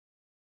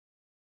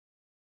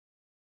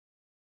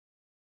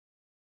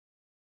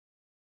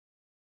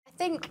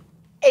think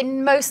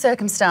in most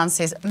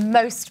circumstances,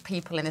 most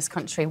people in this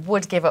country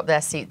would give up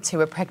their seat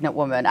to a pregnant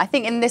woman. I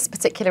think in this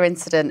particular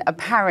incident,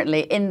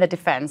 apparently in the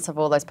defence of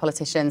all those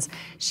politicians,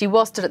 she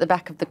was stood at the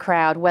back of the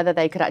crowd. Whether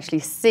they could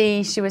actually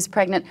see she was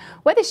pregnant,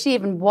 whether she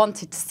even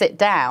wanted to sit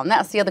down,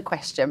 that's the other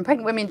question.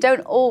 Pregnant women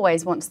don't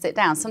always want to sit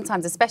down.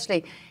 Sometimes,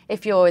 especially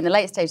if you're in the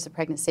late stages of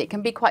pregnancy, it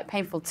can be quite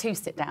painful to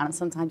sit down, and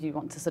sometimes you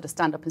want to sort of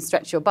stand up and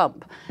stretch your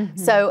bump.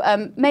 So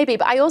maybe,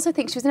 but I also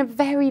think she was in a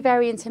very,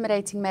 very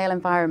intimidating male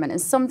environment,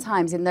 and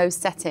sometimes in those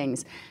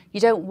settings, you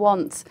don't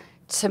want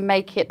to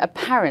make it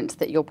apparent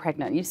that you're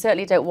pregnant. You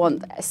certainly don't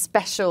want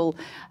special,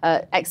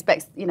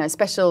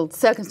 special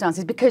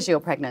circumstances because you're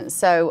pregnant.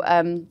 So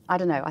I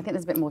don't know. I think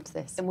there's a bit more to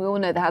this. And we all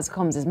know the House of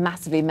Commons is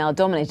massively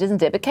male-dominated,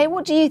 isn't it? But Kate,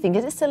 what do you think?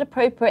 Is it still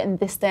appropriate in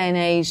this day and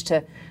age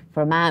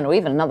for a man or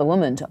even another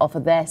woman to offer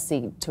their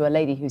seat to a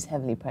lady who's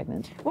heavily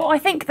pregnant? Well, I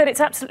think that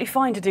it's absolutely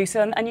fine to do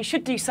so, and you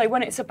should do so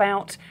when it's a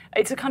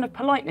kind of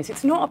politeness.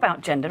 It's not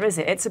about gender, is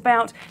it? It's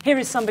about, here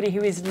is somebody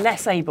who is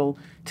less able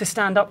to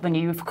stand up than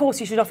you. Of course,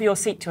 you should offer your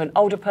seat to an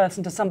older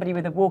person, to somebody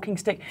with a walking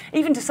stick,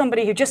 even to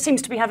somebody who just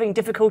seems to be having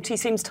difficulty,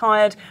 seems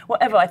tired,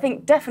 whatever. I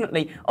think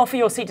definitely offer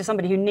your seat to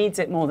somebody who needs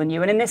it more than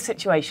you. And in this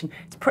situation,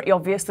 it's pretty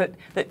obvious that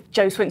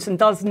Jo Swinson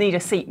does need a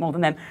seat more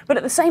than them. But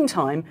at the same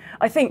time,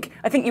 I think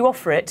you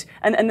offer it,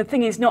 and the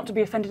thing is not to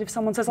be offended if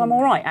someone says, I'm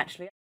all right,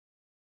 actually.